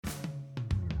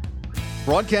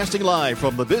Broadcasting live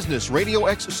from the Business Radio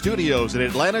X studios in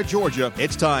Atlanta, Georgia,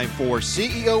 it's time for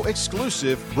CEO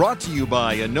Exclusive, brought to you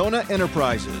by Anona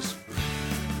Enterprises.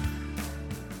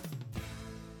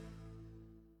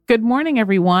 Good morning,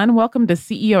 everyone. Welcome to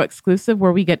CEO Exclusive,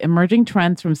 where we get emerging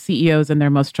trends from CEOs and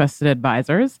their most trusted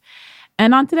advisors.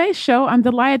 And on today's show, I'm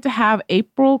delighted to have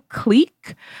April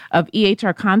Kleek of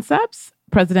EHR Concepts,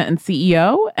 President and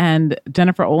CEO, and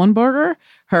Jennifer Ohlenberger,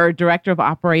 her Director of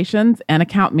Operations and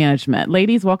Account Management.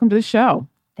 Ladies, welcome to the show.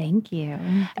 Thank you.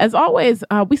 As always,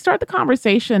 we start the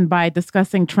conversation by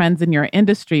discussing trends in your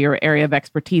industry or area of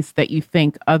expertise that you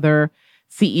think other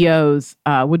CEOs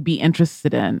would be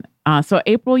interested in. So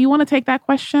April, you want to take that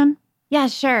question? Yeah,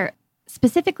 sure.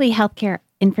 Specifically, healthcare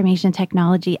information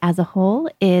technology as a whole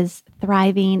is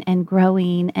thriving and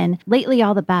growing, and lately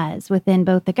all the buzz within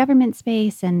both the government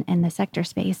space and the sector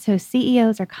space. So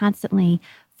CEOs are constantly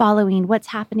following what's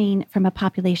happening from a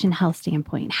population health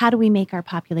standpoint. How do we make our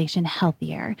population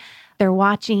healthier? They're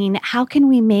watching how can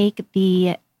we make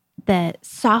the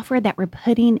software that we're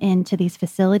putting into these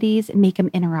facilities and make them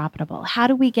interoperable? How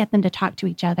do we get them to talk to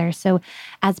each other so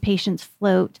as patients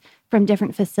float from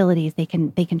different facilities, they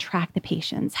can track the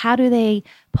patients? How do they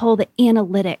pull the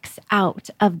analytics out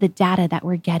of the data that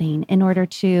we're getting in order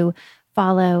to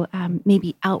follow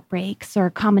maybe outbreaks or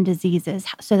common diseases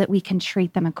so that we can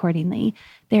treat them accordingly?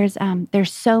 There's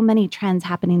so many trends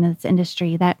happening in this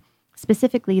industry that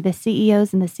specifically the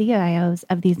CEOs and the CIOs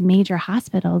of these major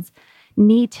hospitals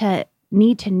need to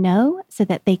know so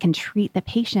that they can treat the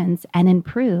patients and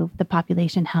improve the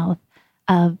population health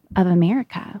of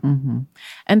America. Mm-hmm.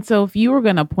 And so if you were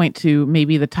going to point to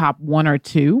maybe the top one or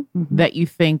two that you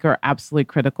think are absolutely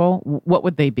critical, what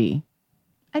would they be?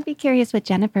 I'd be curious what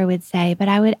Jennifer would say, but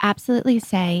I would absolutely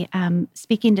say,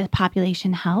 speaking to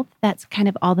population health, that's kind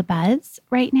of all the buzz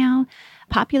right now.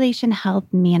 Population health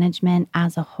management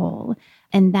as a whole.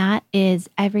 And that is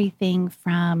everything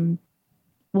from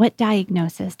what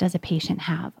diagnosis does a patient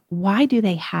have? Why do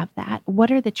they have that?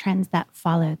 What are the trends that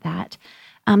follow that?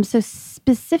 So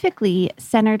specifically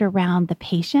centered around the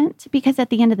patient, because at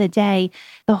the end of the day,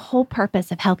 the whole purpose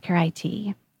of healthcare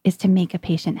IT is to make a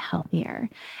patient healthier.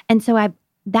 And so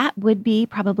that would be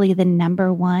probably the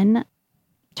number one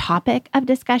topic of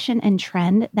discussion and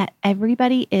trend that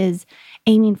everybody is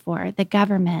aiming for, the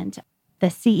government, the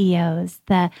CEOs,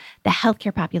 the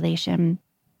healthcare population.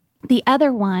 The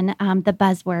other one, the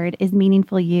buzzword, is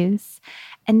meaningful use.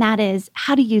 And that is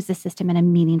how to use the system in a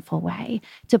meaningful way,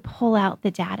 to pull out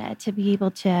the data, to be able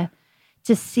to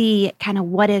see kind of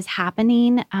what is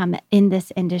happening in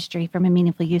this industry from a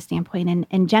meaningful use standpoint.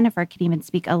 And Jennifer can even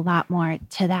speak a lot more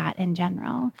to that in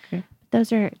general. Okay.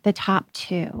 Those are the top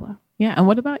two. Yeah. And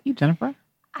what about you, Jennifer?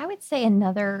 I would say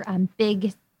another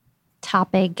big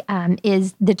topic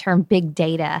is the term big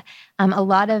data. A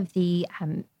lot of the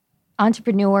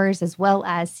entrepreneurs as well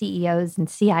as CEOs and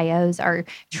CIOs are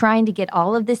trying to get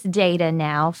all of this data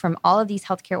now from all of these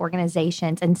healthcare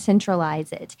organizations and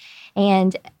centralize it.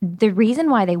 And the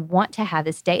reason why they want to have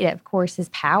this data, of course, is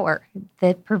power.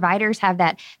 The providers have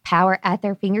that power at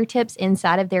their fingertips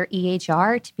inside of their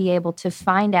EHR to be able to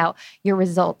find out your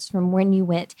results from when you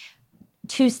went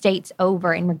 2 states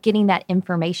over, and we're getting that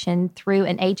information through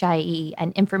an HIE,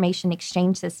 an information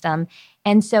exchange system.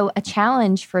 And so a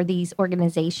challenge for these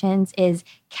organizations is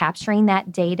capturing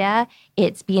that data.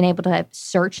 It's being able to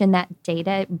search in that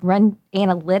data, run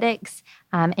analytics,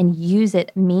 and use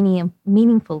it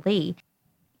meaningfully.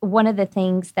 One of the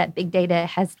things that big data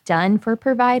has done for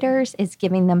providers is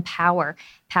giving them power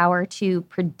to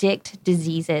predict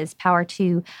diseases, power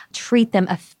to treat them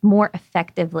more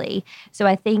effectively. So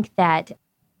I think that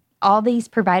all these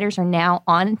providers are now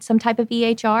on some type of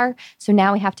EHR. So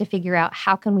now we have to figure out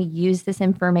how can we use this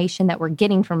information that we're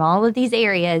getting from all of these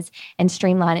areas and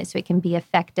streamline it so it can be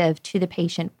effective to the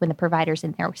patient when the provider's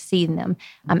in there seeing them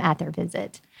at their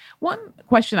visit. One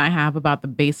question I have about the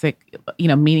basic,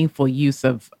 meaningful use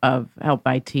of health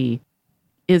IT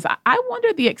is I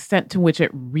wonder the extent to which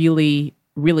it really,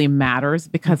 really matters,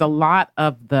 because a lot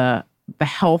of the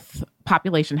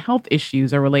population health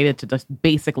issues are related to just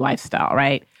basic lifestyle,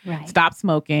 right? Stop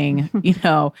smoking,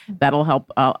 that'll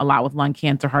help a lot with lung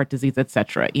cancer, heart disease, et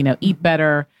cetera. Eat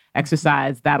better,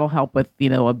 exercise, that'll help with,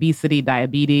 obesity,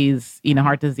 diabetes,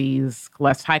 heart disease,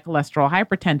 high cholesterol,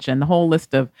 hypertension, the whole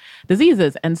list of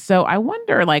diseases. And so I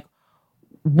wonder,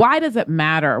 why does it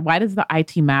matter? Why does the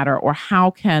IT matter? Or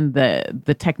how can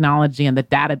the technology and the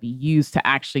data be used to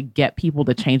actually get people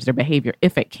to change their behavior,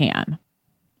 if it can?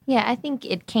 Yeah, I think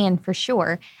it can for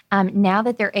sure. Now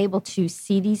that they're able to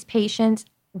see these patients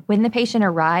when the patient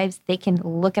arrives, they can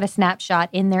look at a snapshot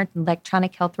in their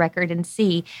electronic health record and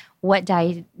see what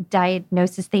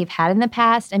diagnosis they've had in the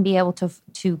past and be able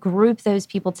to group those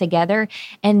people together.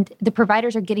 And the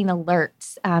providers are getting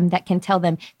alerts that can tell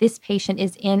them this patient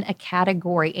is in a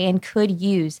category and could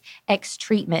use X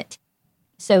treatment.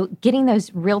 So getting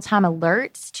those real-time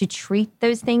alerts to treat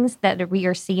those things that we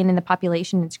are seeing in the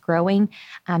population that's growing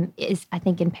is, I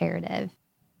think, imperative.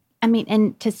 I mean,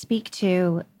 and to speak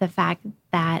to the fact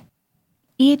that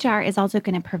EHR is also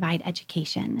going to provide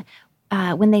education.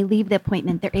 When they leave the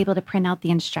appointment, they're able to print out the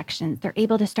instructions. They're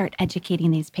able to start educating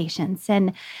these patients.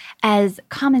 And as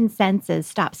common sense as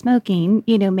stop smoking,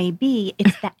 may be,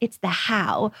 it's the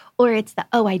how, or it's the,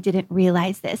 I didn't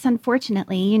realize this.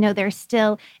 Unfortunately, there's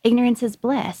still ignorance is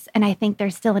bliss. And I think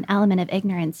there's still an element of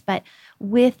ignorance. But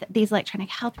with these electronic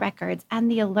health records and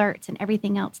the alerts and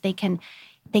everything else, they can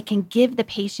give the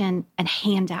patient a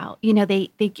handout.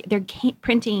 They're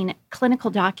printing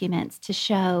clinical documents to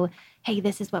show, hey,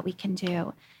 this is what we can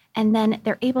do. And then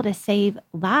they're able to save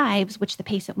lives, which the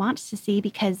patient wants to see,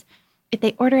 because if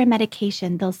they order a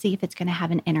medication, they'll see if it's going to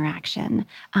have an interaction,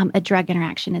 a drug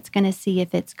interaction. It's going to see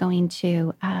if it's going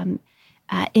to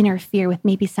interfere with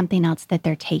maybe something else that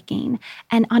they're taking.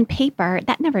 And on paper,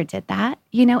 that never did that,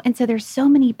 And so there's so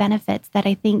many benefits that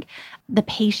I think the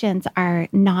patients are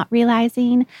not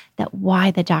realizing, that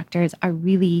why the doctors are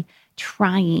really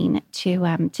trying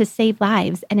to save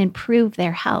lives and improve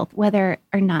their health, whether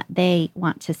or not they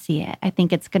want to see it. I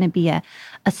think it's going to be a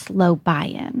slow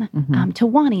buy-in to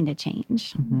wanting to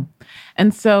change. Mm-hmm.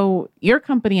 And so your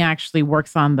company actually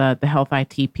works on the health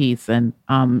IT piece. And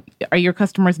are your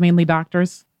customers mainly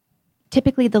doctors?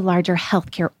 Typically the larger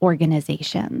healthcare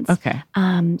organizations. Okay.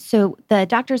 So the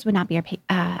doctors would not be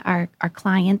our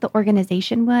client, the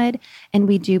organization would, and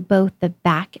we do both the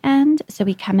back end. So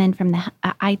we come in from the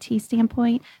IT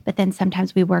standpoint, but then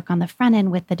sometimes we work on the front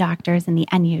end with the doctors and the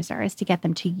end users to get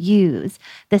them to use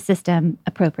the system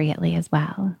appropriately as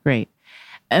well. Great.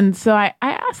 And so I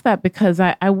ask that because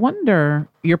I wonder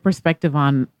your perspective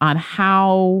on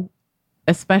how,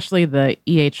 especially the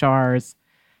EHRs,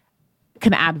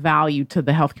 can add value to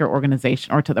the healthcare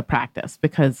organization or to the practice,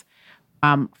 because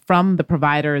from the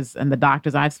providers and the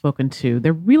doctors I've spoken to,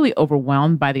 they're really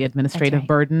overwhelmed by the administrative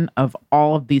burden of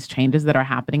all of these changes that are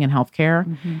happening in healthcare.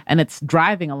 Mm-hmm. And it's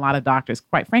driving a lot of doctors,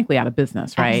 quite frankly, out of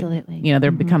business, right? Absolutely.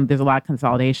 There's a lot of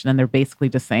consolidation, and they're basically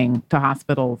just saying to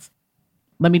hospitals,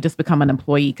 let me just become an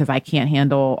employee because I can't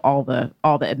handle all the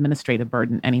administrative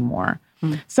burden anymore.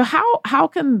 So how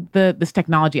can this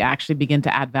technology actually begin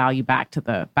to add value back to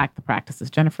the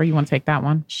practices? Jennifer, you want to take that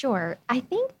one? Sure. I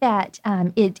think that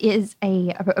it is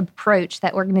a approach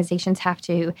that organizations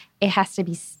it has to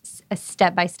be a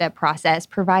step-by-step process.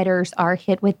 Providers are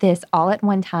hit with this all at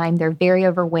one time. They're very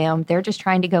overwhelmed. They're just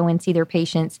trying to go and see their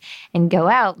patients and go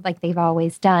out like they've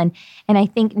always done. And I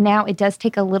think now it does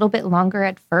take a little bit longer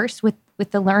at first with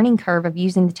the learning curve of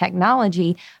using the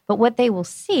technology, but what they will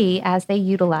see as they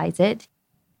utilize it,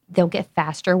 they'll get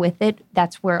faster with it.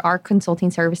 That's where our consulting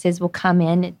services will come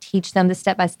in and teach them the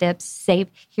step-by-steps,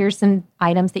 here's some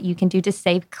items that you can do to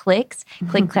save clicks.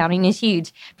 Click counting is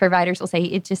huge. Providers will say,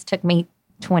 it just took me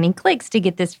 20 clicks to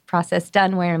get this process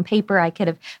done, where in paper I could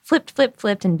have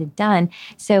flipped and been done.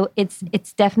 So it's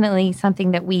definitely something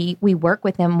that we work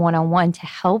with them one-on-one to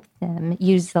help them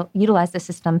utilize the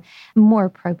system more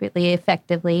appropriately,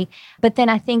 effectively. But then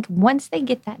I think once they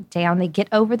get that down, they get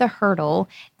over the hurdle,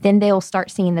 then they'll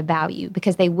start seeing the value,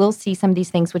 because they will see some of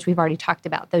these things which we've already talked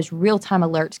about, those real-time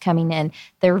alerts coming in,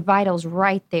 their vitals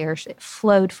right there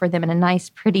flowed for them in a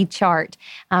nice, pretty chart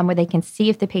where they can see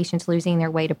if the patient's losing their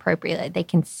weight appropriately. They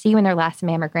can see when their last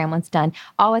mammogram was done,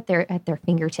 all at their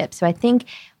fingertips. So I think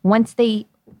once they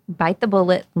bite the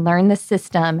bullet, learn the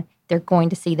system, they're going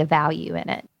to see the value in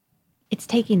it. It's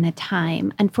taking the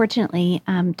time. Unfortunately,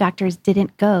 doctors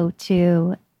didn't go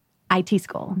to IT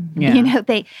school. Yeah.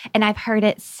 And I've heard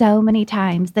it so many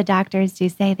times. The doctors do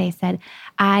say, they said,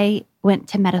 I went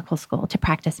to medical school to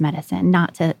practice medicine,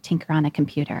 not to tinker on a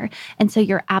computer. And so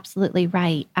you're absolutely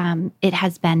right. It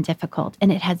has been difficult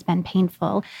and it has been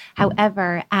painful.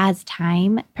 However, as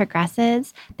time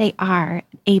progresses, they are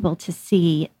able to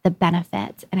see the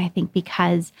benefits. And I think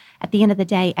because at the end of the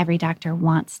day, every doctor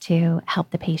wants to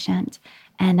help the patient.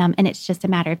 And it's just a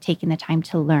matter of taking the time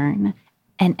to learn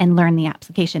and learn the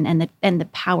application and the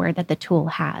power that the tool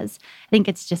has. I think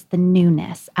it's just the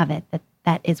newness of it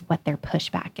that is what their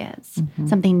pushback is. Mm-hmm.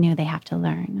 Something new they have to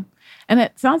learn. And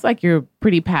it sounds like you're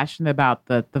pretty passionate about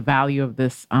the value of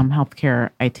this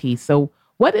healthcare IT. So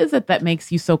what is it that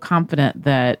makes you so confident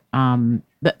that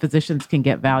that physicians can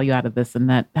get value out of this, and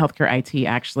that healthcare IT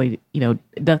actually,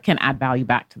 can add value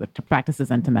back to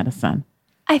practices and to medicine?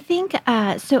 I think,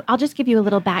 so I'll just give you a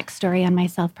little backstory on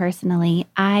myself personally.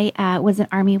 I was an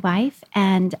Army wife,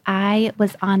 and I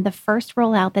was on the first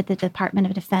rollout that the Department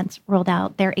of Defense rolled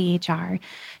out their AHR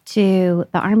to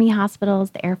the Army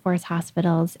hospitals, the Air Force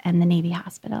hospitals, and the Navy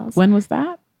hospitals. When was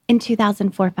that? In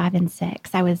 2004, 5, and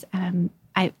 6.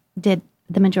 I did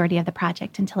the majority of the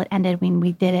project until it ended when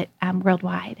we did it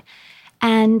worldwide.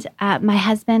 And my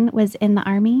husband was in the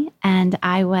Army, and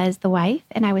I was the wife,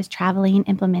 and I was traveling,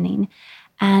 implementing.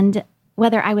 And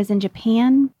whether I was in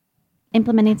Japan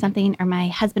implementing something or my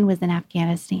husband was in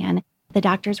Afghanistan, the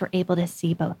doctors were able to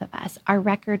see both of us. Our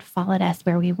record followed us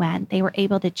where we went. They were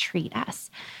able to treat us.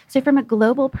 So from a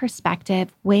global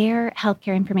perspective, where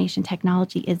healthcare information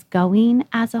technology is going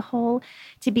as a whole,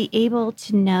 to be able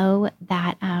to know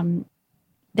that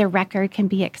their record can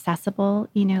be accessible,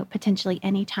 potentially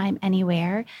anytime,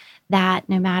 anywhere, that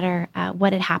no matter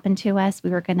what had happened to us, we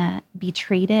were going to be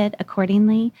treated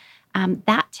accordingly.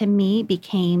 That to me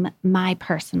became my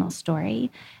personal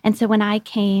story. And so when I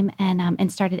came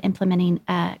and started implementing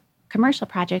a commercial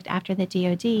project after the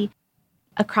DoD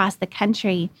across the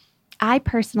country, I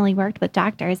personally worked with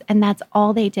doctors, and that's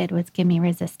all they did was give me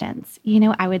resistance.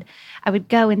 I would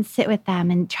go and sit with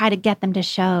them and try to get them to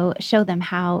show them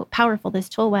how powerful this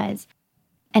tool was.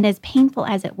 And as painful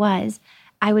as it was,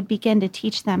 I would begin to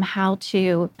teach them how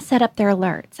to set up their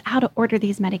alerts, how to order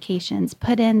these medications,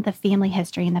 put in the family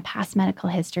history and the past medical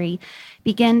history,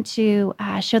 begin to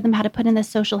show them how to put in the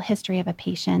social history of a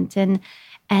patient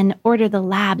and order the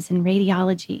labs and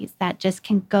radiologies that just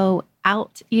can go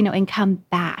out, and come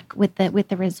back with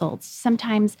the results,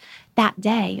 sometimes that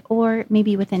day or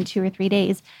maybe within 2 or 3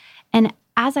 days. And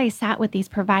as I sat with these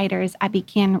providers, I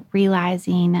began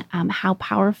realizing how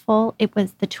powerful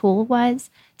the tool was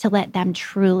to let them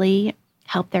truly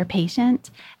help their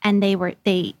patient. And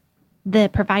the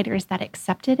providers that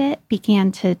accepted it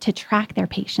began to track their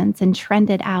patients and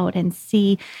trend it out and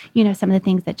see, some of the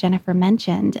things that Jennifer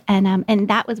mentioned. And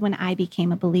that was when I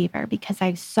became a believer, because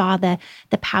I saw the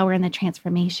power and the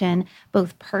transformation,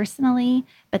 both personally,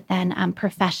 but then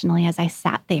professionally, as I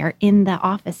sat there in the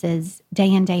offices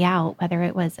day in, day out, whether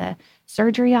it was a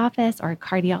surgery office or a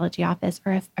cardiology office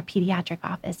or a pediatric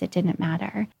office, it didn't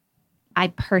matter. I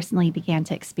personally began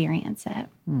to experience it.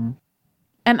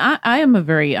 And I am a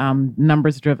very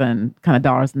numbers-driven kind of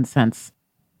dollars and cents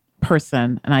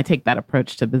person, and I take that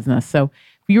approach to business. So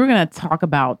if you were going to talk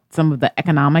about some of the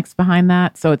economics behind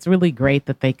that, so it's really great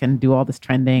that they can do all this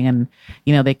trending and,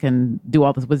 they can do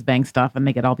all this whiz-bang stuff and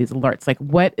they get all these alerts. Like,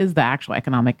 what is the actual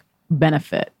economic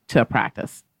benefit to a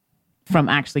practice from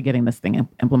actually getting this thing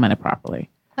implemented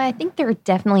properly? Well, I think there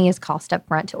definitely is cost up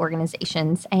front to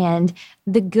organizations. And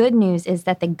the good news is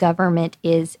that the government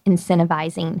is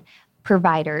incentivizing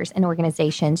providers and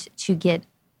organizations to get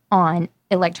on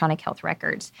electronic health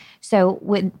records. So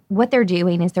what they're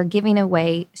doing is they're giving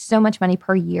away so much money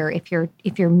per year if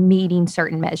you're meeting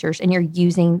certain measures and you're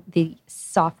using the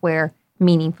software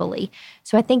meaningfully.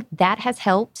 So I think that has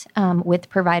helped with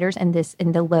providers and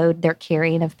the load they're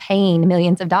carrying of paying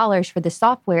millions of dollars for the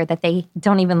software that they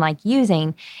don't even like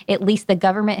using. At least the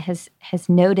government has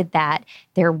noted that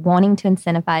they're wanting to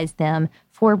incentivize them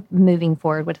for moving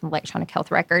forward with an electronic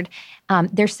health record.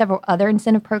 There's several other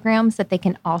incentive programs that they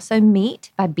can also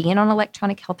meet by being on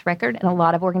electronic health record, and a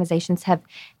lot of organizations have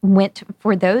went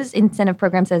for those incentive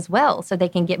programs as well, so they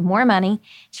can get more money,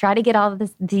 try to get all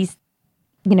of these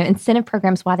incentive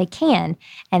programs while they can,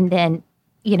 and then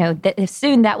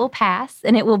soon that will pass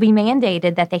and it will be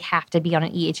mandated that they have to be on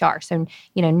an EHR. So,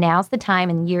 now's the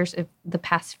time, and the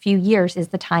past few years is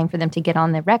the time for them to get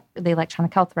on the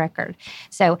electronic health record.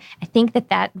 So I think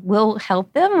that will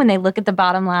help them when they look at the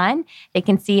bottom line. They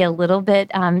can see a little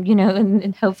bit,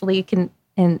 and hopefully it can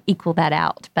equal that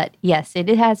out. But yes, it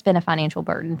has been a financial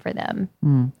burden for them.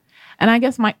 And I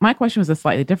guess my question was a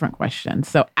slightly different question.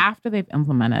 So after they've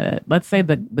implemented it, let's say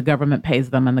the government pays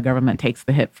them and the government takes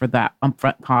the hit for that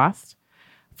upfront cost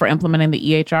for implementing the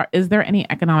EHR. Is there any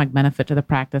economic benefit to the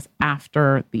practice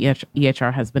after the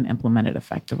EHR has been implemented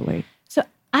effectively? So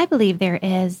I believe there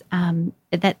is.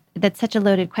 That's such a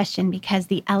loaded question, because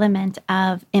the element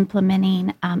of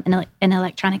implementing an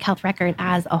electronic health record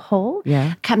as a whole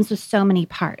comes with so many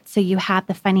parts. So you have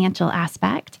the financial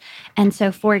aspect. And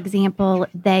so, for example,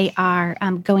 they are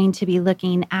going to be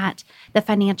looking at the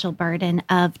financial burden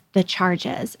of the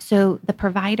charges. So the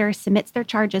provider submits their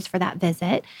charges for that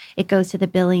visit. It goes to the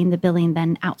billing. The billing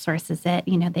then outsources it.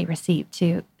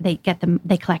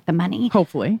 They collect the money.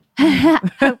 Hopefully.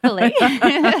 Hopefully.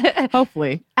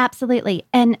 Hopefully. Absolutely.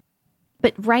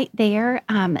 But right there,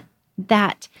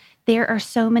 that there are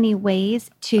so many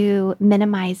ways to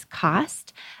minimize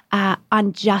cost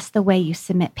on just the way you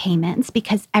submit payments,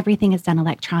 because everything is done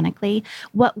electronically.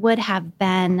 What would have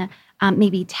been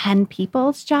maybe 10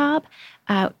 people's job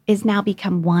is now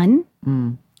become one.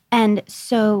 And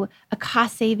so a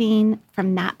cost saving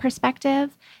from that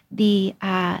perspective, the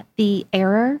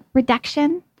error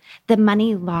reduction, the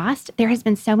money lost. There has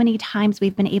been so many times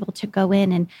we've been able to go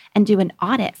in and do an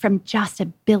audit from just a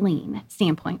billing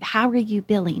standpoint. How are you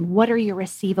billing? What are your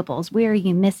receivables? Where are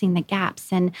you missing the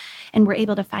gaps? And we're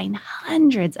able to find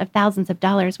hundreds of thousands of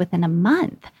dollars within a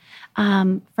month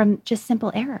from just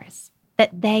simple errors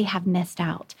that they have missed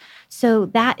out. So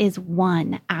that is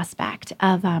one aspect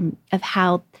of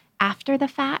how after the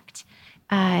fact,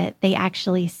 they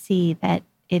actually see that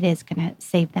it is going to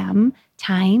save them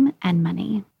time and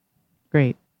money.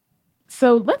 Great.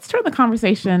 So let's turn the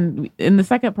conversation. In the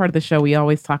second part of the show, we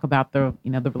always talk about the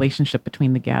relationship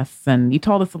between the guests. And you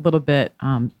told us a little bit,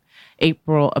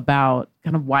 April, about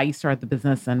kind of why you started the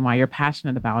business and why you're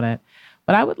passionate about it.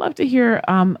 But I would love to hear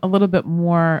a little bit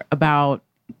more about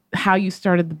how you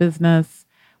started the business,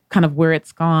 kind of where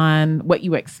it's gone, what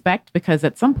you expect, because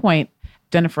at some point,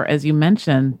 Jennifer, as you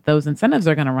mentioned, those incentives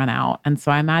are going to run out. And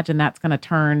so I imagine that's going to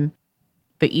turn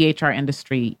the EHR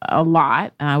industry a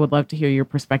lot. And I would love to hear your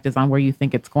perspectives on where you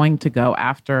think it's going to go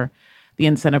after the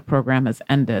incentive program has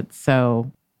ended. So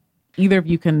either of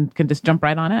you can just jump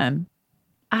right on in.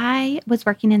 I was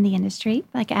working in the industry,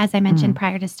 like as I mentioned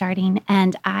prior to starting,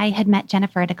 and I had met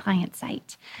Jennifer at a client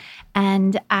site.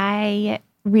 And I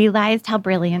realized how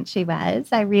brilliant she was.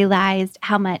 I realized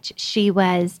how much she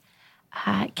was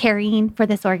carrying for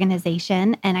this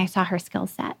organization, and I saw her skill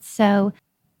set. So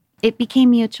it became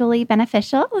mutually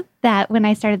beneficial that when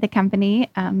I started the company,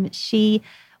 she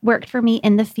worked for me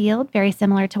in the field, very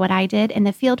similar to what I did in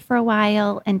the field for a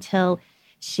while until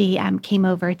she came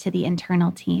over to the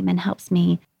internal team and helps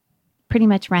me pretty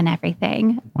much run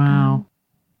everything. Wow.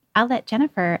 I'll let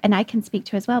Jennifer, and I can speak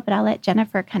to as well, but I'll let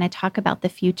Jennifer kind of talk about the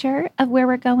future of where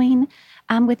we're going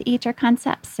with EHR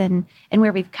Concepts and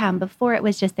where we've come. Before, it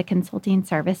was just the consulting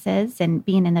services and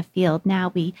being in the field.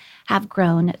 Now we have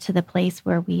grown to the place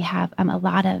where we have a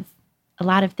lot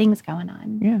of things going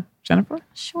on. Yeah. Jennifer?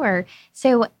 Sure.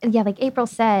 So, yeah, like April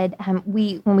said,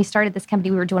 when we started this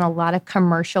company, we were doing a lot of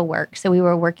commercial work. So we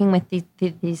were working with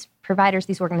these providers,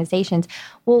 these organizations.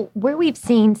 Well, where we've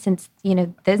seen since,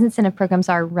 those incentive programs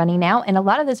are running out, and a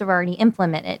lot of those are already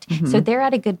implemented. Mm-hmm. So they're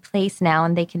at a good place now,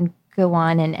 and they can go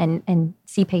on and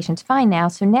see patients fine now.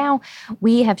 So now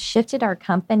we have shifted our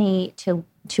company to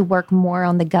work more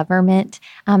on the government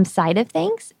side of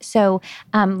things. So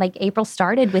like April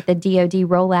started with the DoD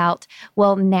rollout.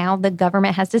 Well, now the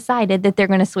government has decided that they're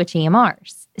going to switch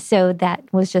EMRs. So that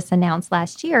was just announced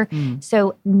last year.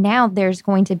 So now there's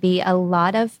going to be a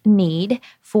lot of need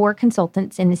for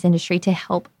consultants in this industry to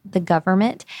help the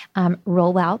government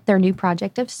roll out their new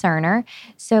project of Cerner.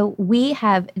 So we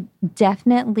have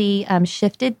definitely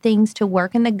shifted things to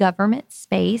work in the government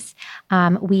space.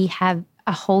 We have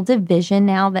a whole division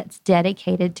now that's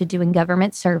dedicated to doing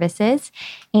government services.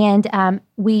 And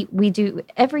we do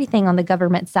everything on the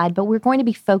government side, but we're going to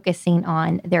be focusing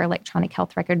on their electronic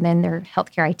health record and then their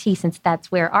healthcare IT, since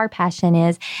that's where our passion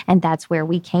is and that's where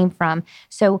we came from.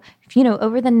 So,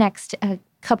 over the next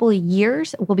couple of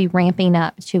years, we'll be ramping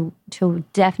up to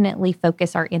definitely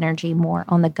focus our energy more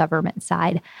on the government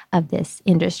side of this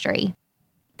industry.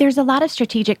 There's a lot of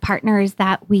strategic partners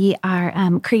that we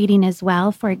are creating as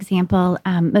well. For example,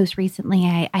 most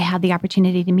recently, I had the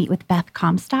opportunity to meet with Beth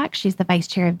Comstock. She's the vice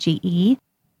chair of GE,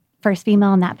 first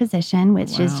female in that position,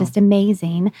 which is just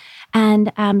amazing.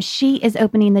 And she is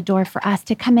opening the door for us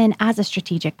to come in as a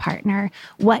strategic partner.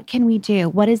 What can we do?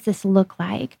 What does this look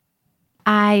like?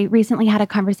 I recently had a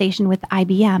conversation with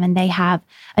IBM, and they have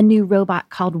a new robot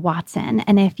called Watson.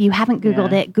 And if you haven't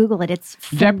Googled it, Google it. It's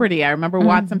Jeopardy! I remember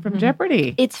Watson from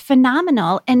Jeopardy. It's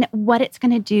phenomenal. And what it's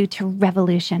going to do to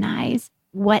revolutionize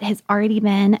what has already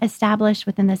been established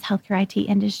within this healthcare IT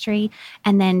industry,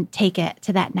 and then take it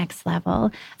to that next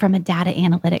level from a data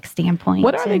analytics standpoint.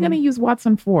 What are they going to use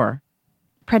Watson for?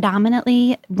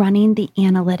 Predominantly running the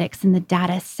analytics and the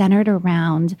data centered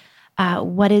around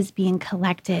what is being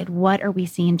collected, what are we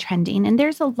seeing trending. And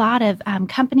there's a lot of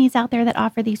companies out there that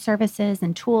offer these services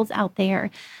and tools out there.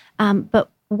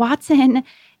 But Watson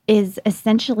is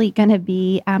essentially going to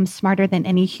be smarter than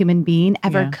any human being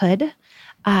ever could.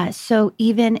 So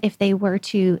even if they were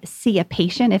to see a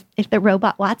patient, if the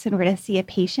robot Watson were to see a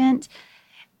patient,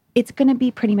 it's going to be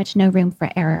pretty much no room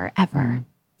for error ever,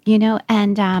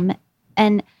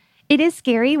 and it is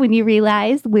scary when you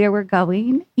realize where we're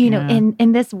going,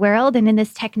 in this world and in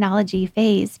this technology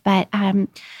phase. But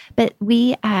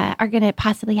we are going to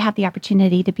possibly have the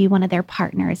opportunity to be one of their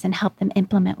partners and help them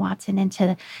implement Watson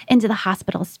into the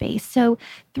hospital space. So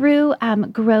through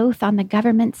growth on the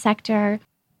government sector,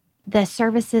 the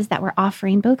services that we're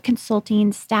offering, both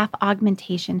consulting, staff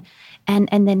augmentation, and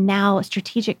then now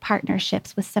strategic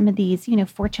partnerships with some of these,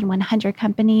 Fortune 100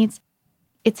 companies,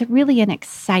 it's really an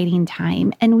exciting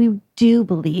time. And we do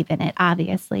believe in it,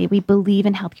 obviously. We believe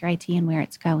in healthcare IT and where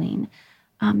it's going.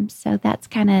 So that's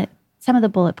kind of some of the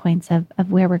bullet points of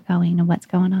where we're going and what's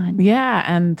going on. Yeah.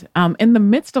 And in the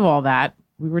midst of all that,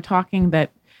 we were talking that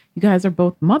you guys are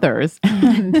both mothers.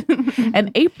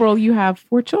 And April, you have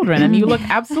 4 children and you look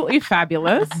absolutely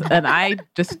fabulous. And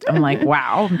I'm like,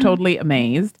 wow, I'm totally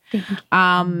amazed.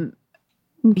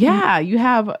 Yeah, you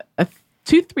have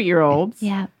 2 3-year-olds,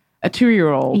 a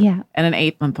 2-year-old, and an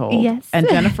 8-month-old. Yes. And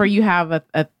Jennifer, you have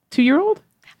a 2-year-old?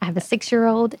 I have a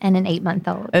 6-year-old and an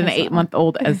 8-month-old. And an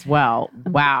 8-month-old as well.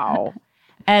 Wow.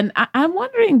 And I'm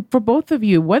wondering for both of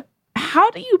you, how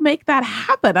do you make that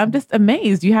happen? I'm just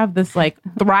amazed. You have this like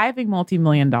thriving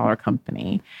multi-million-dollar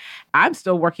company. I'm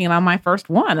still working on my first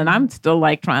one and I'm still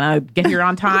like trying to get here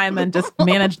on time and just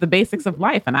manage the basics of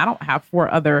life. And I don't have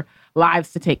 4 other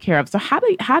lives to take care of. So how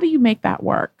do you make that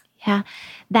work? Yeah,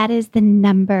 that is the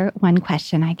number one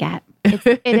question I get.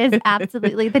 It is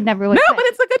absolutely the number one question. No, but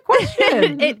it's a good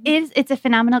question. It is. It's a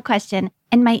phenomenal question.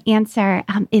 And my answer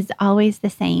is always the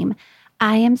same.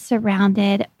 I am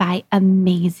surrounded by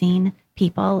amazing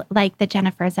people like the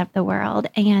Jennifers of the world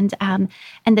and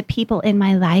the people in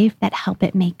my life that help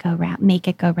it make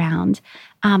it go round.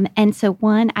 And so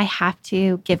one, I have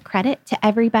to give credit to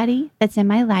everybody that's in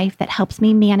my life that helps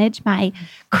me manage my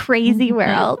crazy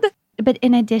world. But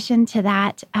in addition to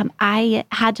that, I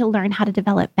had to learn how to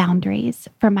develop boundaries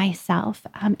for myself.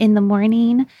 In the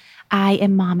morning, I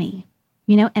am mommy,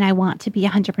 and I want to be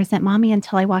 100% mommy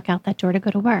until I walk out that door to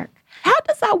go to work. How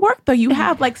does that work though? You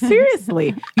have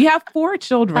seriously, you have 4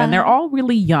 children. They're all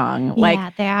really young.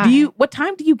 They are. What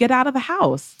time do you get out of the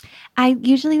house? I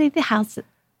usually leave the house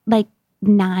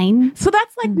 9. So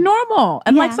that's normal.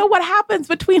 And so what happens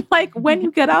between when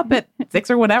you get up at 6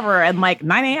 or whatever and 9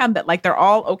 a.m. that they're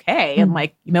all okay. And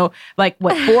 4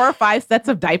 or 5 sets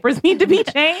of diapers need to be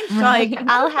changed.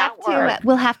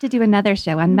 We'll have to do another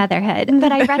show on motherhood,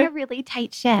 but I run a really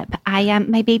tight ship.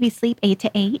 My babies sleep 8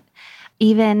 to 8.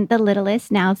 Even the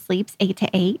littlest now sleeps 8 to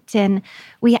 8. And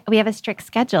we have a strict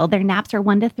schedule. Their naps are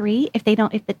 1 to 3. If the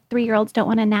 3-year-olds don't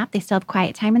want to nap, they still have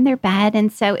quiet time in their bed.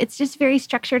 And so it's just very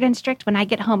structured and strict. When I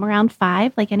get home around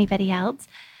 5, like anybody else,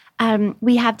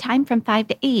 we have time from 5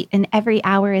 to 8 and every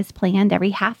hour is planned,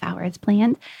 every half hour is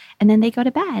planned. And then they go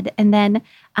to bed. And then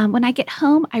when I get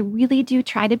home, I really do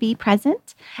try to be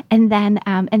present. And then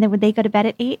when they go to bed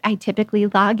at 8, I typically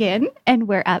log in and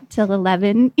we're up till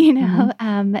 11,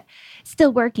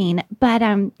 still working. But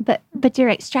you're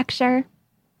right, structure,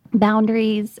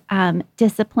 boundaries,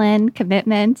 discipline,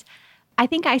 commitment. I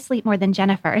think I sleep more than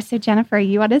Jennifer. So Jennifer,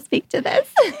 you want to speak to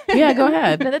this? Yeah, go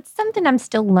ahead. That's something I'm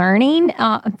still learning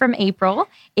from April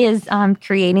is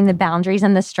creating the boundaries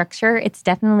and the structure. It's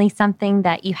definitely something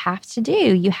that you have to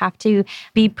do. You have to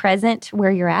be present where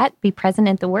you're at, be present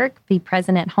at the work, be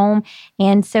present at home.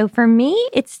 And so for me,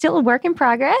 it's still a work in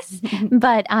progress,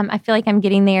 but I feel like I'm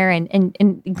getting there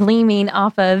and gleaming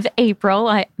off of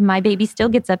April. My baby still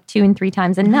gets up 2 and 3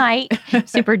 times a night.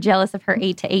 Super jealous of her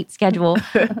 8 to 8 schedule.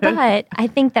 But I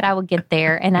think that I will get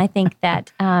there. And I think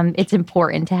that it's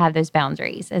important to have those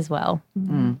boundaries as well.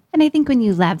 Mm. And I think when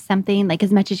you love something, like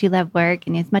as much as you love work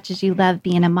and as much as you love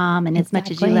being a mom and as much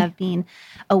as you love being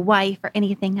a wife or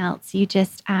anything else, you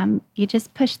just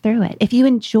push through it. If you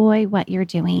enjoy what you're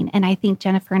doing, and I think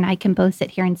Jennifer and I can both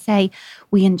sit here and say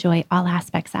we enjoy all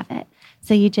aspects of it.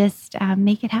 So you just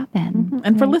make it happen. Mm-hmm.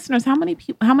 And for listeners, how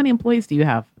many employees do you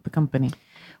have at the company?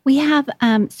 We have,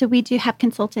 we do have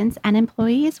consultants and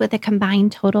employees with a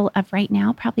combined total of right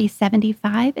now, probably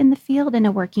 75 in the field and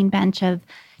a working bench of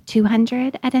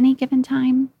 200 at any given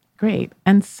time. Great.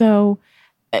 And so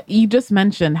you just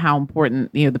mentioned how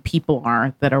important, the people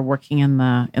are that are working in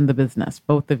the business,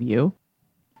 both of you.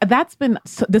 That's been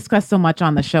discussed so much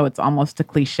on the show, it's almost a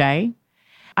cliche.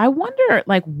 I wonder,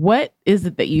 what is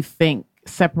it that you think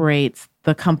separates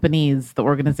the companies, the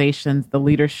organizations, the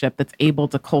leadership that's able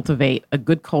to cultivate a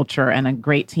good culture and a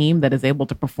great team that is able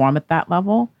to perform at that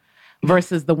level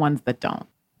versus the ones that don't?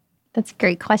 That's a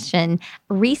great question.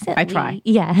 Recently, I try.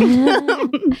 Yeah.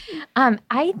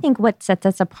 I think what sets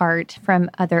us apart from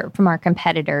our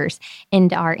competitors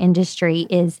in our industry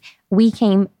is we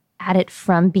came at it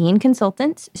from being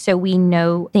consultants. So we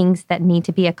know things that need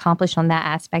to be accomplished on that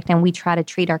aspect. And we try to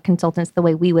treat our consultants the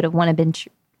way we would have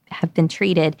been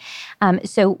treated.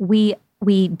 So we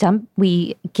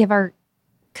give our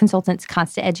consultants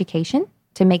constant education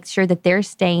to make sure that they're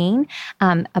staying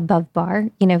above bar,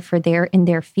 for in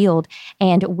their field.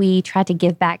 And we try to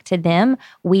give back to them.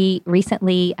 We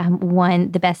recently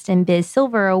won the Best in Biz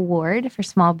Silver Award for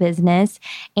small business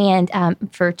and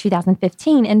for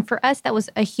 2015. And for us, that was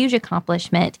a huge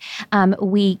accomplishment.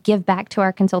 We give back to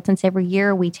our consultants every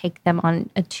year. We take them on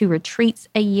 2 retreats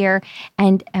a year.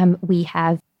 And we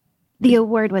have the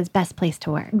award was Best Place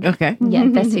to Work. Okay. Yeah,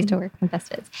 Best Place to Work and Best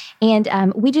Fits.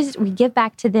 And we give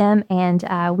back to them, and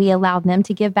we allow them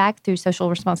to give back through social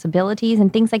responsibilities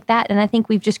and things like that. And I think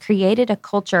we've just created a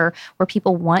culture where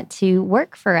people want to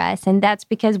work for us. And that's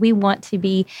because we want to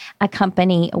be a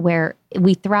company where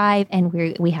we thrive and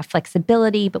we have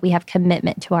flexibility, but we have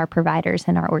commitment to our providers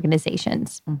and our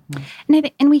organizations. Mm-hmm.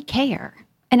 And we care.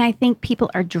 And I think people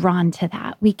are drawn to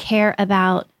that. We care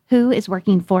about who is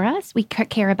working for us. We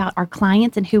care about our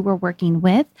clients and who we're working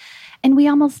with. And we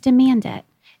almost demand it.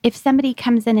 If somebody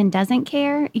comes in and doesn't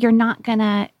care,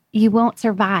 you won't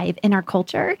survive in our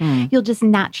culture. You'll just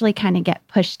naturally kind of get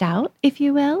pushed out, if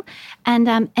you will.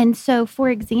 And so, for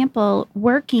example,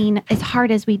 working as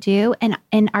hard as we do,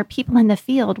 and our people in the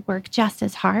field work just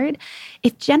as hard.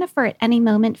 If Jennifer at any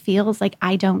moment feels like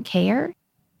I don't care,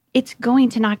 it's going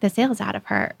to knock the sails out of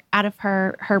her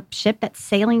ship that's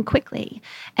sailing quickly.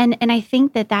 And I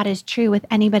think that is true with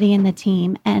anybody in the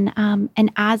team. And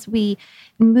as we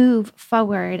move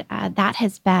forward, that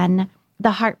has been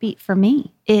the heartbeat for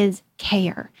me is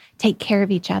care, take care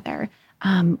of each other,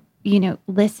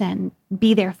 listen,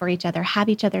 be there for each other, have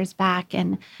each other's back.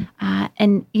 And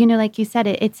like you said,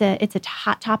 it's a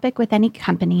hot topic with any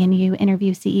company, and you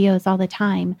interview CEOs all the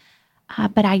time.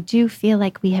 But I do feel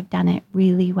like we have done it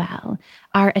really well.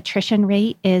 Our attrition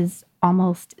rate is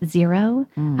almost 0.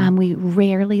 We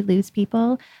rarely lose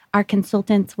people. Our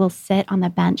consultants will sit on the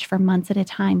bench for months at a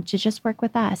time to just work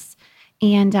with us.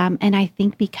 And I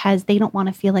think because they don't want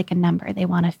to feel like a number, they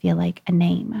want to feel like a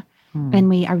name. And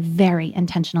we are very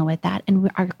intentional with that. And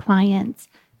our clients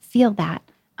feel that.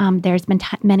 There's been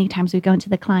many times we go into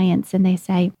the clients and they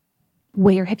say,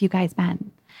 "Where have you guys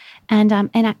been?" And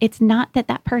it's not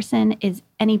that person is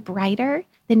any brighter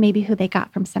than maybe who they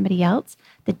got from somebody else.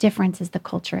 The difference is the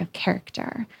culture of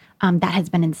character that has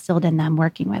been instilled in them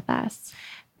working with us.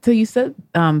 So you said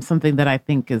something that I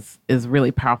think is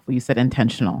really powerful. You said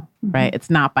intentional, right? It's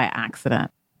not by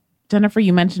accident. Jennifer,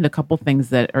 you mentioned a couple things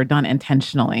that are done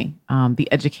intentionally, the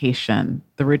education,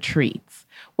 the retreats.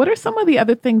 What are some of the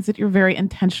other things that you're very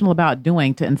intentional about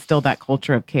doing to instill that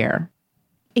culture of care?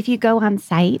 If you go on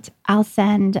site, I'll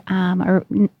send, our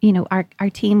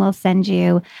team will send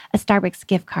you a Starbucks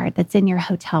gift card that's in your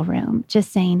hotel room,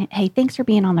 just saying, "Hey, thanks for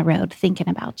being on the road, thinking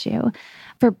about you."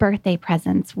 For birthday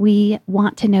presents, we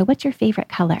want to know what's your favorite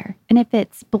color. And if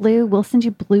it's blue, we'll send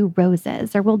you blue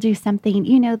roses, or we'll do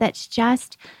something, that's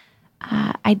just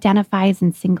identifies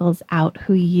and singles out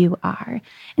who you are.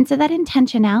 And so that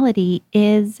intentionality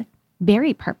is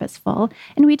very purposeful.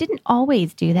 And we didn't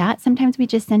always do that. Sometimes we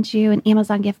just sent you an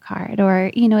Amazon gift card or,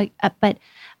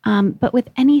 but with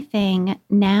anything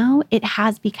now, it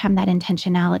has become that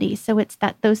intentionality. So it's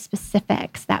those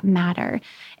specifics that matter.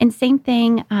 And same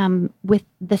thing with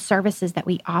the services that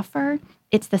we offer.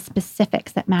 It's the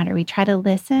specifics that matter. We try to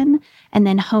listen and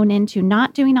then hone into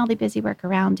not doing all the busy work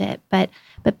around it, but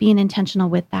being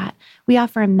intentional with that. We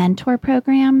offer a mentor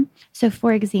program. So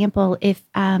for example,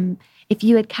 if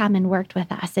you had come and worked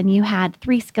with us and you had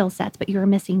 3 skill sets, but you were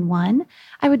missing 1,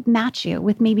 I would match you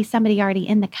with maybe somebody already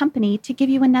in the company to give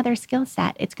you another skill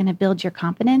set. It's going to build your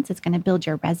confidence. It's going to build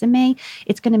your resume.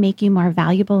 It's going to make you more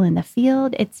valuable in the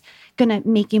field. It's going to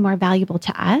make you more valuable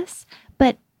to us.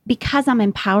 But because I'm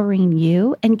empowering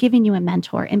you and giving you a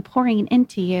mentor and pouring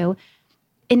into you,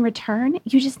 in return,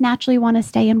 you just naturally want to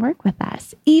stay and work with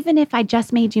us, even if I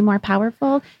just made you more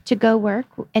powerful to go work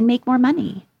and make more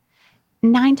money.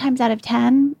 9 times out of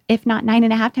 10, if not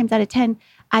 9.5 times out of 10,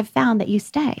 I've found that you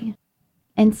stay.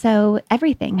 And so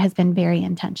everything has been very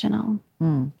intentional.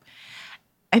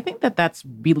 I think that's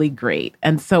really great.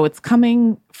 And so it's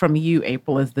coming from you,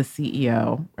 April, as the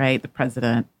CEO, right? The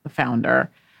president, the founder,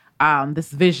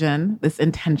 this vision, this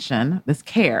intention, this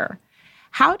care.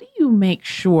 How do you make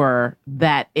sure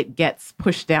that it gets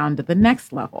pushed down to the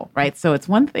next level, right? So it's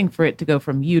one thing for it to go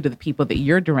from you to the people that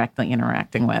you're directly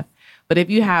interacting with. But if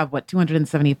you have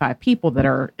 275 people that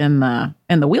are in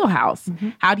the wheelhouse,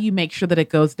 how do you make sure that it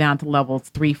goes down to levels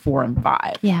 3, 4, and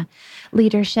 5? Yeah.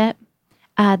 Leadership.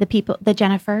 the people, the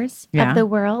Jennifers Yeah. of the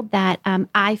world, that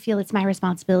I feel it's my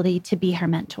responsibility to be her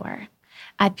mentor.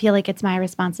 I feel like it's my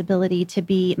responsibility to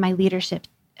be my leadership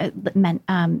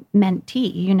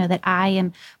mentee, that I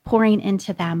am pouring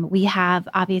into them. We have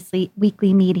obviously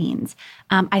weekly meetings.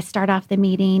 I start off the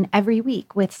meeting every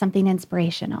week with something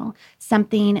inspirational,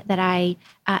 something that I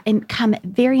come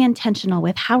very intentional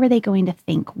with. How are they going to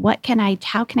think?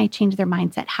 How can I change their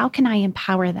mindset? How can I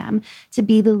empower them to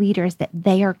be the leaders that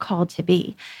they are called to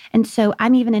be? And so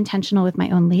I'm even intentional with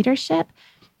my own leadership,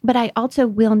 but I also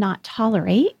will not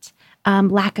tolerate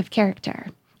lack of character.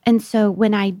 And so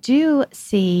when I do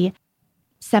see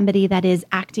somebody that is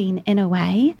acting in a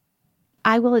way,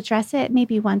 I will address it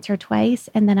maybe once or twice,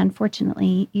 and then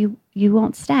unfortunately you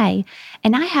won't stay.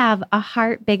 And I have a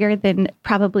heart bigger than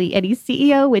probably any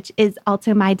CEO, which is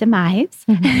also my demise.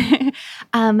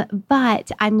 Mm-hmm.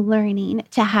 But I'm learning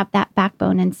to have that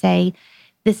backbone and say,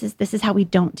 this is how we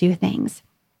don't do things.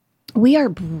 We are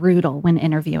brutal when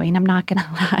interviewing. I'm not going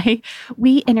to lie.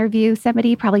 We interview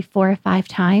somebody probably 4 or 5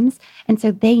 times. And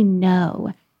so they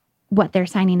know what they're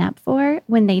signing up for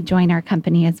when they join our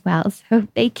company as well. So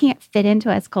if they can't fit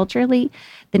into us culturally,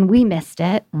 then we missed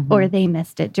it, mm-hmm. or they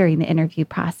missed it during the interview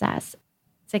process.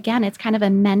 So again, it's kind of a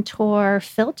mentor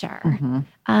filter mm-hmm.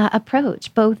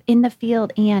 Approach, both in the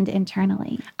field and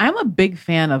internally. I'm a big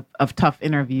fan of tough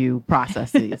interview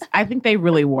processes. I think they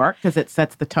really work because it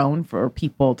sets the tone for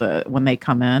people when they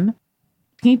come in.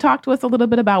 Can you talk to us a little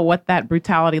bit about what that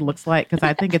brutality looks like? Because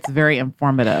I think it's very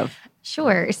informative.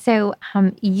 Sure. So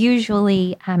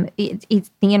usually the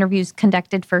interview is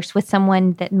conducted first with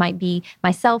someone that might be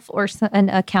myself or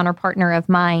a counterpartner of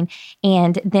mine,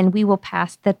 and then we will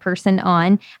pass the person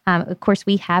on. Of course,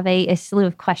 we have a slew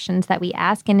of questions that we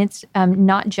ask, and it's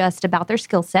not just about their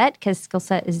skill set, because skill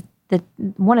set is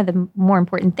one of the more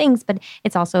important things, but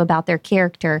it's also about their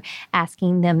character,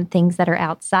 asking them things that are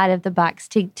outside of the box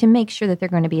to make sure that they're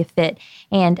going to be a fit.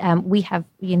 And we have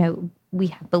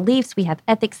beliefs, we have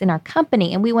ethics in our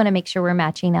company, and we want to make sure we're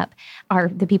matching up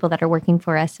the people that are working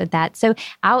for us with that. So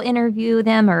I'll interview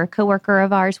them, or a coworker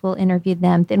of ours will interview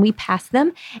them. Then we pass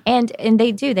them, and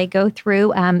they go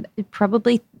through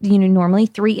probably normally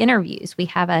 3 interviews. We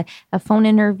have a phone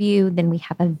interview, then we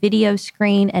have a video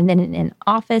screen, and then an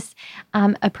office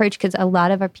approach, because a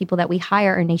lot of our people that we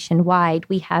hire are nationwide.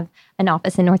 We have an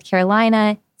office in North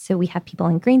Carolina. So we have people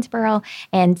in Greensboro.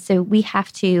 And so we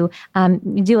have to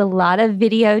do a lot of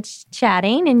video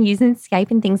chatting and using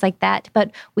Skype and things like that. But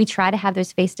we try to have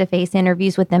those face-to-face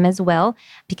interviews with them as well,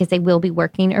 because they will be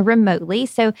working remotely.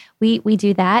 So we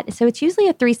do that. So it's usually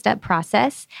a 3-step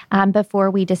process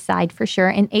before we decide for sure.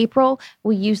 In April,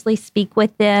 we usually speak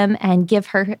with them and give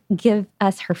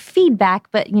us her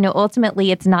feedback. But, ultimately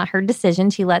it's not her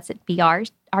decision. She lets it be our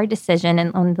decision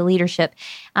and on the leadership,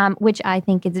 which I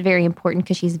think is very important,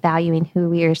 because she's valuing who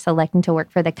we are selecting to work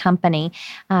for the company.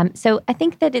 So I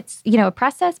think that it's, a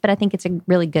process, but I think it's a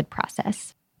really good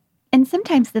process. And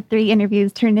sometimes the 3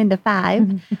 interviews turn into 5,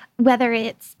 mm-hmm. whether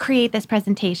it's create this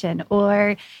presentation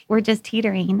or we're just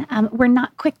teetering. We're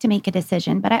not quick to make a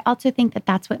decision, but I also think that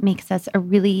that's what makes us a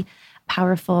really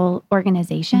powerful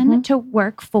organization mm-hmm. to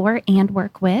work for and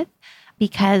work with,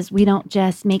 because we don't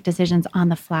just make decisions on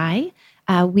the fly.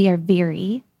 We are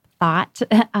very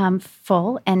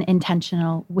thoughtful and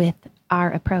intentional with our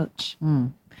approach.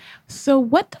 Mm. So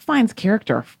what defines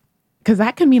character? Because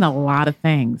that can mean a lot of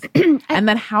things. And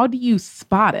then how do you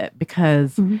spot it?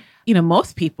 Because, mm-hmm.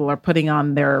 Most people are putting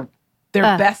on their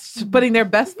putting their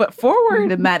best foot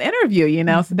forward in that interview,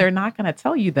 mm-hmm. so they're not going to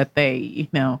tell you that they,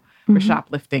 were mm-hmm.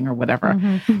 shoplifting or whatever.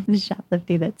 Mm-hmm. The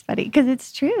shoplifting, that's funny, because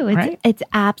it's true. It's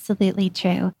absolutely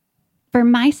true. For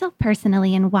myself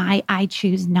personally, and why I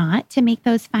choose not to make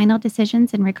those final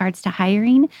decisions in regards to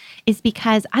hiring, is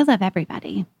because I love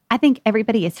everybody. I think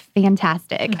everybody is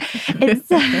fantastic.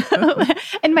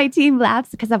 And my team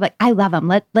laughs because I'm like, I love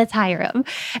them. Let's hire them.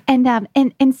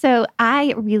 And so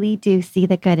I really do see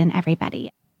the good in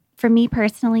everybody. For me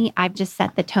personally, I've just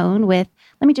set the tone with,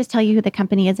 let me just tell you who the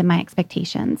company is and my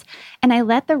expectations. And I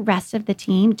let the rest of the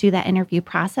team do that interview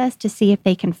process to see if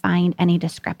they can find any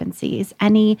discrepancies,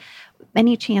 any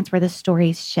chance where the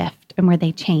stories shift and where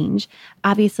they change.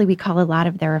 Obviously, we call a lot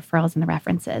of their referrals and the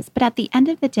references. But at the end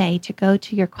of the day, to go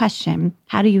to your question,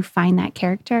 how do you find that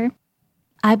character?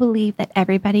 I believe that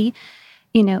everybody,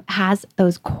 has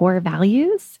those core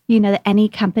values, that any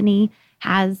company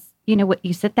has. What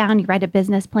you sit down, you write a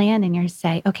business plan, and you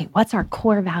say, okay, what's our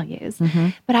core values? Mm-hmm.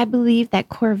 But I believe that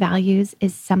core values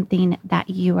is something that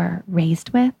you are raised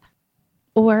with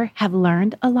or have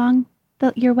learned along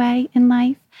your way in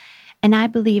life. And I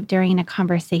believe during a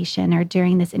conversation or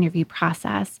during this interview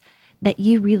process that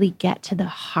you really get to the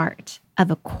heart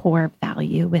of a core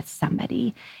value with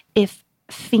somebody. If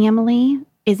family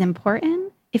is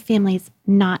important, if family is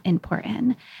not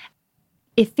important.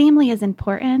 If family is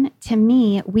important, to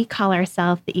me, we call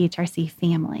ourselves the EHRC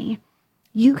family.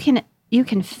 You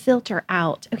can filter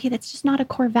out, okay, that's just not a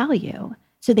core value.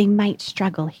 So they might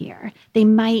struggle here. They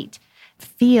might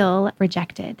feel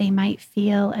rejected. They might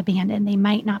feel abandoned. They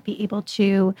might not be able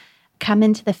to come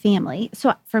into the family.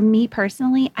 So for me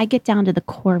personally, I get down to the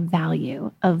core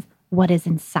value of what is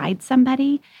inside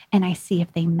somebody, and I see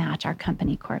if they match our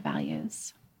company core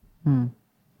values.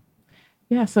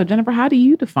 Yeah. So Jennifer, how do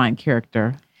you define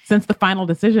character? Since the final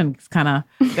decision is kind of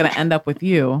going to end up with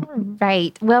you.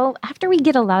 Right. Well, after we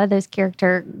get a lot of those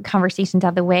character conversations out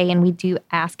of the way, and we do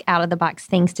ask out of the box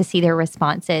things to see their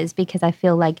responses, because I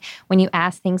feel like when you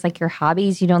ask things like your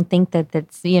hobbies, you don't think that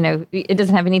that's, it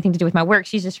doesn't have anything to do with my work.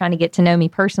 She's just trying to get to know me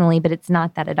personally, but it's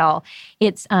not that at all.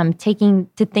 It's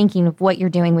thinking of what you're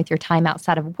doing with your time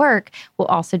outside of work will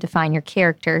also define your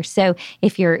character. So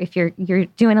if you're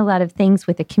doing a lot of things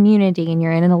with the community and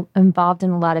you're involved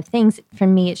in a lot of things, for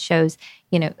me, it shows,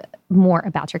 more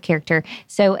about your character.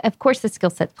 So, of course, the skill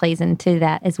set plays into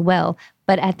that as well.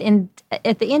 But at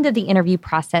the end of the interview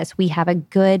process, we have a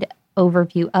good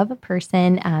overview of a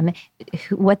person,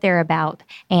 what they're about,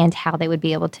 and how they would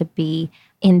be able to be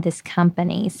in this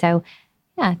company. So,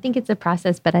 yeah, I think it's a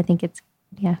process, but I think it's,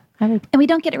 And we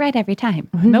don't get it right every time.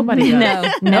 Nobody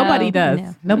does. Nobody does.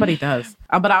 No. Nobody does.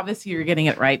 But obviously, you're getting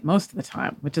it right most of the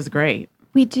time, which is great.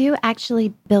 We do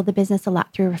actually build the business a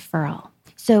lot through referral.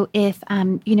 So if,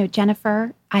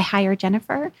 Jennifer, I hire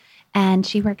Jennifer and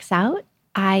she works out,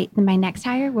 my next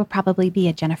hire will probably be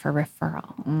a Jennifer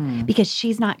referral because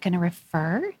she's not going to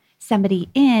refer somebody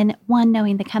in, one,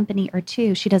 knowing the company, or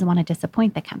two, she doesn't want to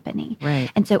disappoint the company.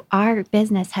 Right. And so our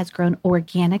business has grown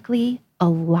organically a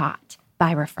lot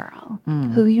by referral,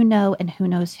 who you know and who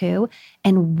knows who,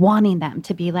 and wanting them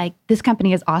to be like, this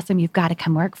company is awesome. You've got to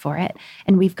come work for it.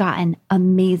 And we've gotten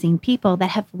amazing people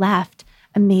that have left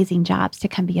amazing jobs to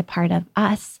come be a part of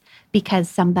us because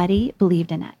somebody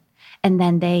believed in it. And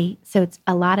then so it's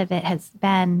a lot of it has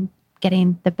been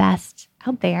getting the best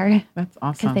out there. That's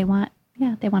awesome. Because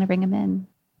they want to bring them in.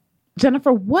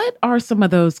 Jennifer, what are some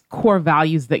of those core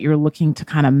values that you're looking to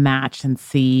kind of match and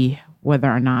see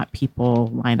whether or not people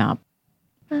line up?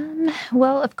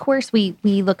 Well, of course, we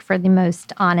look for the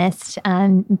most honest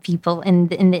people in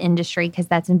the industry because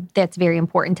that's very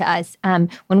important to us.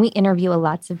 When we interview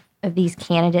lots of these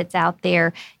candidates out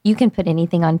there, you can put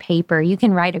anything on paper. You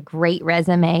can write a great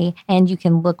resume and you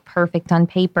can look perfect on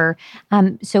paper.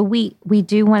 So we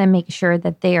do want to make sure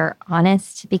that they are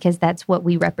honest because that's what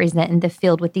we represent in the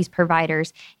field with these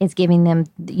providers is giving them,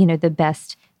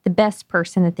 the best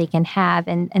person that they can have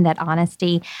and that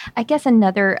honesty. I guess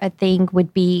another thing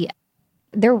would be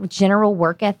their general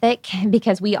work ethic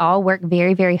because we all work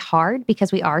very, very hard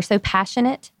because we are so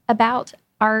passionate about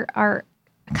our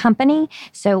company.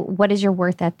 So what is your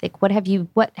work ethic? What have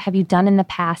you done in the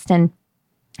past? And,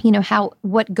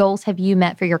 what goals have you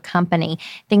met for your company?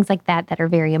 Things like that are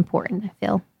very important, I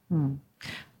feel.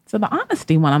 So the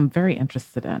honesty one, I'm very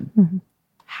interested in.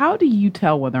 How do you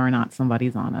tell whether or not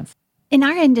somebody's honest? In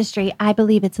our industry, I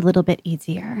believe it's a little bit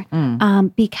easier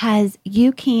because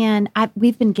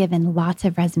we've been given lots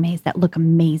of resumes that look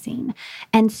amazing.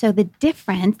 And so the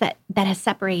difference that has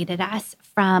separated us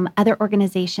from other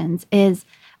organizations is,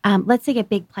 let's say a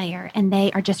big player and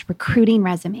they are just recruiting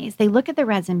resumes. They look at the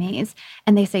resumes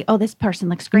and they say, oh, this person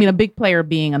looks great. I mean, a big player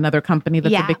being another company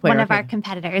that's a big player. One of our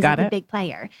competitors is a big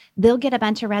player. They'll get a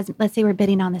bunch of resumes. Let's say we're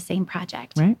bidding on the same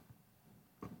project. Right.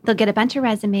 They'll get a bunch of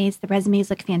resumes. The resumes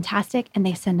look fantastic, and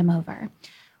they send them over.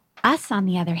 Us, on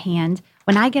the other hand,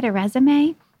 when I get a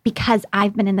resume, because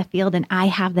I've been in the field and I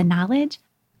have the knowledge,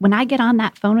 when I get on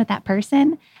that phone with that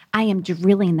person, I am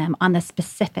drilling them on the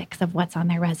specifics of what's on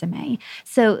their resume.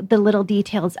 So the little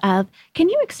details of, can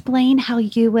you explain how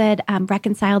you would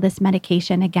reconcile this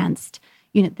medication against,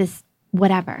 this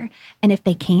whatever? And if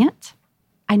they can't,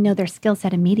 I know their skill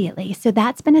set immediately. So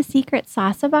that's been a secret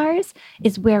sauce of ours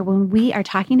is where when we are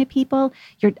talking to people,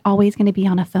 you're always going to be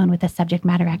on a phone with a subject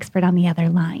matter expert on the other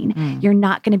line. You're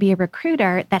not going to be a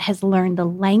recruiter that has learned the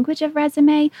language of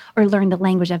resume or learned the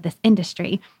language of this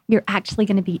industry. You're actually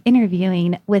going to be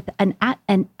interviewing with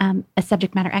a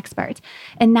subject matter expert.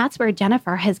 And that's where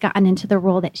Jennifer has gotten into the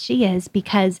role that she is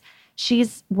because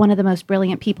she's one of the most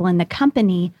brilliant people in the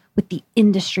company with the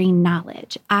industry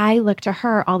knowledge. I look to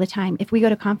her all the time. If we go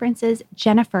to conferences,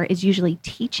 Jennifer is usually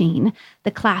teaching the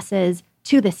classes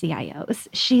to the CIOs.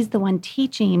 She's the one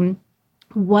teaching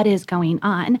what is going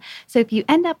on. So if you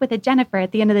end up with a Jennifer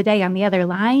at the end of the day on the other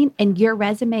line and your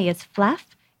resume is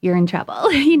fluff, you're in trouble.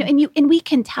 And we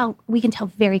can tell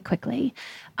very quickly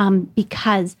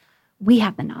because we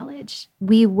have the knowledge.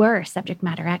 We were subject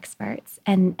matter experts,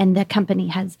 and the company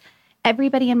has,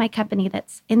 everybody in my company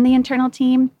that's in the internal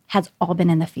team has all been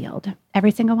in the field,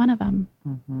 every single one of them.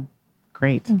 Mm-hmm.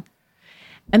 Great.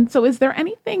 And so is there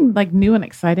anything like new and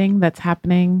exciting that's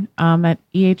happening at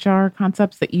EHR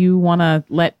Concepts that you want to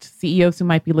let CEOs who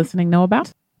might be listening know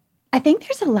about? I think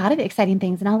there's a lot of exciting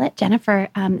things, and I'll let Jennifer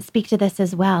speak to this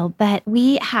as well. But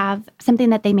we have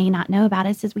something that they may not know about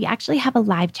us is we actually have a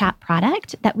live chat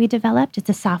product that we developed. It's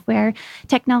a software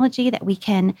technology that we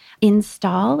can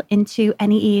install into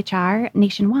any EHR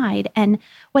nationwide. And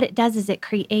what it does is it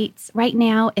creates, right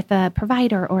now, if a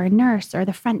provider or a nurse or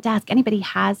the front desk, anybody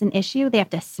has an issue, they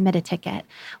have to submit a ticket.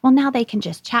 Well, now they can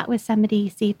just chat with somebody,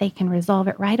 see if they can resolve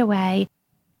it right away,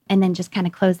 and then just kind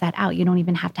of close that out. You don't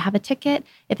even have to have a ticket.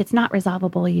 If it's not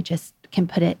resolvable, you just can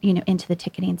put it, into the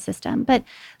ticketing system. But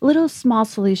little small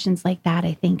solutions like that,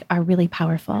 I think, are really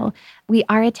powerful. We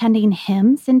are attending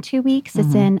HIMSS in 2 weeks.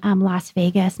 It's in Las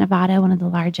Vegas, Nevada, one of the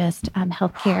largest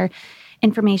healthcare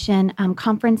information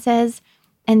conferences.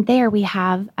 And there we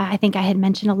have, I think I had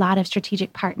mentioned, a lot of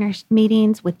strategic partners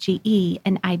meetings with GE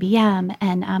and IBM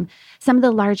and some of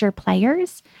the larger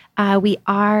players. We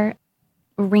are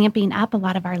ramping up a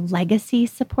lot of our legacy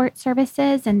support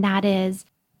services, and that is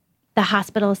the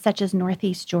hospitals such as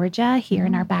Northeast Georgia here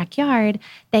in our backyard.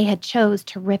 They had chose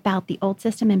to rip out the old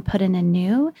system and put in a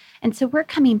new. And so we're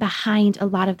coming behind a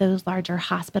lot of those larger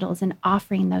hospitals and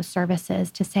offering those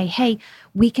services to say, hey,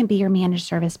 we can be your managed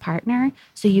service partner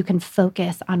so you can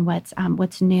focus on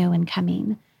what's new and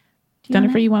coming.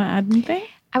 Jennifer, you want to add anything?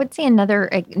 I would say another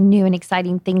new and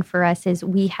exciting thing for us is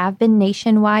we have been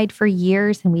nationwide for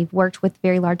years, and we've worked with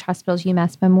very large hospitals,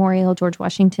 UMass Memorial, George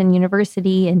Washington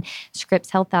University, and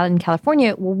Scripps Health out in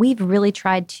California. Well, we've really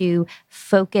tried to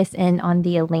focus in on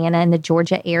the Atlanta and the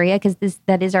Georgia area because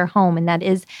that is our home, and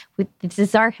this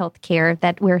is our healthcare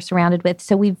that we're surrounded with.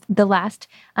 So the last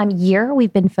year,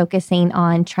 we've been focusing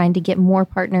on trying to get more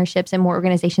partnerships and more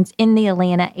organizations in the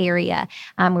Atlanta area.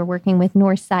 We're working with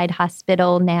Northside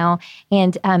Hospital now,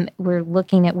 and we're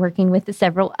looking at working with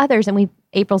several others, and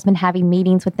April's been having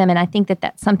meetings with them, and I think that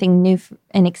that's something new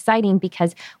and exciting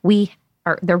because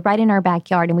they're right in our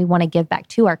backyard, and we want to give back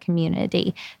to our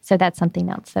community. So that's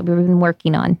something else that we've been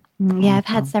working on. Yeah, I've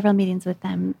had several meetings with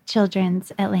them,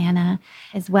 Children's Atlanta,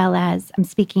 as well as I'm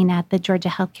speaking at the Georgia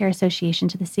Healthcare Association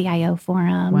to the CIO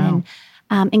Forum,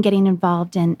 and getting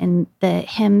involved in the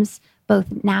HIMSS,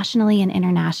 both nationally and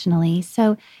internationally.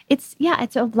 So it's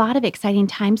a lot of exciting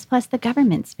times, plus the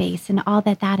government space and all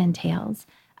that entails.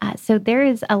 So there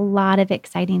is a lot of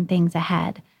exciting things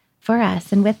ahead for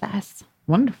us and with us.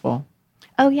 Wonderful.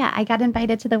 Oh, yeah. I got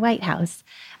invited to the White House.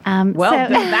 Oh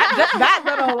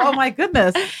my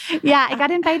goodness. Yeah, I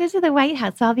got invited to the White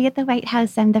House. So I'll be at the White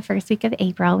House the first week of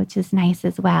April, which is nice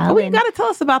as well. Oh, you got to tell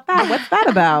us about that. What's that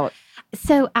about?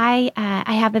 So I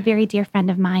have a very dear friend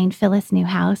of mine, Phyllis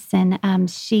Newhouse, and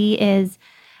she is...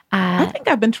 I think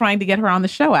I've been trying to get her on the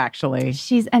show, actually.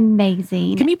 She's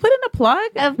amazing. Can you put in a plug?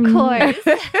 Of course.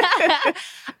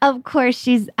 Of course.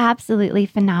 She's absolutely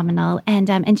phenomenal.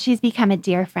 And she's become a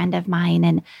dear friend of mine.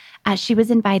 And she was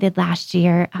invited last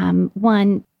year.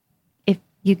 If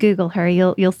you Google her,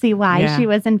 you'll see why she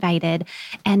was invited.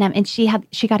 And she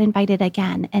got invited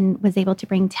again and was able to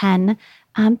bring 10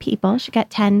 people. She got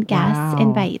 10 guests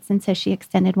invites. And so she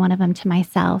extended one of them to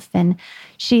myself. And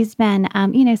she's been,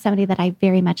 somebody that I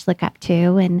very much look up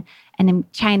to and I'm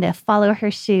trying to follow her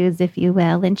shoes, if you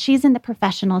will. And she's in the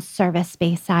professional service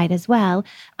space side as well.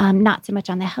 Not so much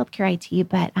on the healthcare IT,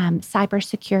 but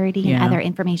cybersecurity and other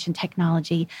information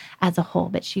technology as a whole.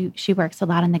 But she works a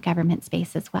lot in the government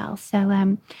space as well.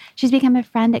 So she's become a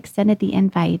friend, extended the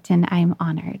invite, and I'm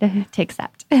honored to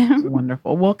accept.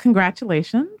 Wonderful. Well,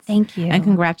 congratulations. Thank you. And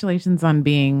congratulations on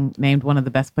being named one of the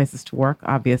best places to work.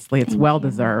 Obviously, it's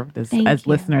well-deserved, as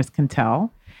listeners can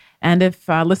tell. And if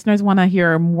listeners want to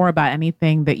hear more about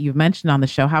anything that you've mentioned on the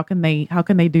show, how can they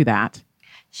do that?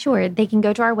 Sure. They can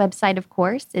go to our website, of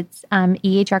course. It's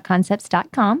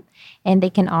ehrconcepts.com. And they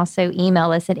can also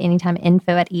email us at anytime,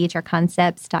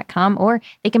 info@ehrconcepts.com, or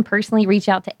they can personally reach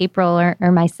out to April or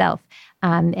myself.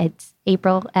 It's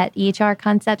April at EHR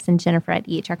Concepts and Jennifer at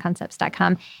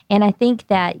ehrconcepts.com. And I think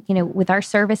that, with our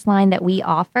service line that we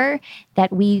offer,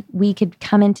 that we could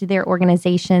come into their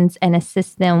organizations and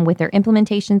assist them with their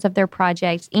implementations of their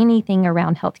projects, anything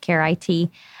around healthcare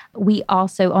IT. We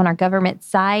also, on our government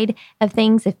side of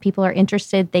things, if people are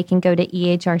interested, they can go to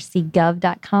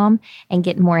ehrcgov.com and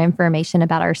get more information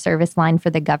about our service line for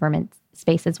the government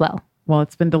space as well. Well,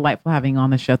 it's been delightful having you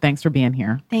on the show. Thanks for being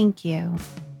here. Thank you.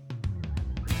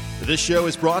 This show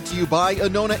is brought to you by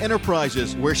Anona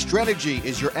Enterprises, where strategy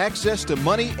is your access to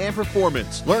money and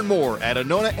performance. Learn more at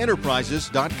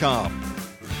AnonaEnterprises.com.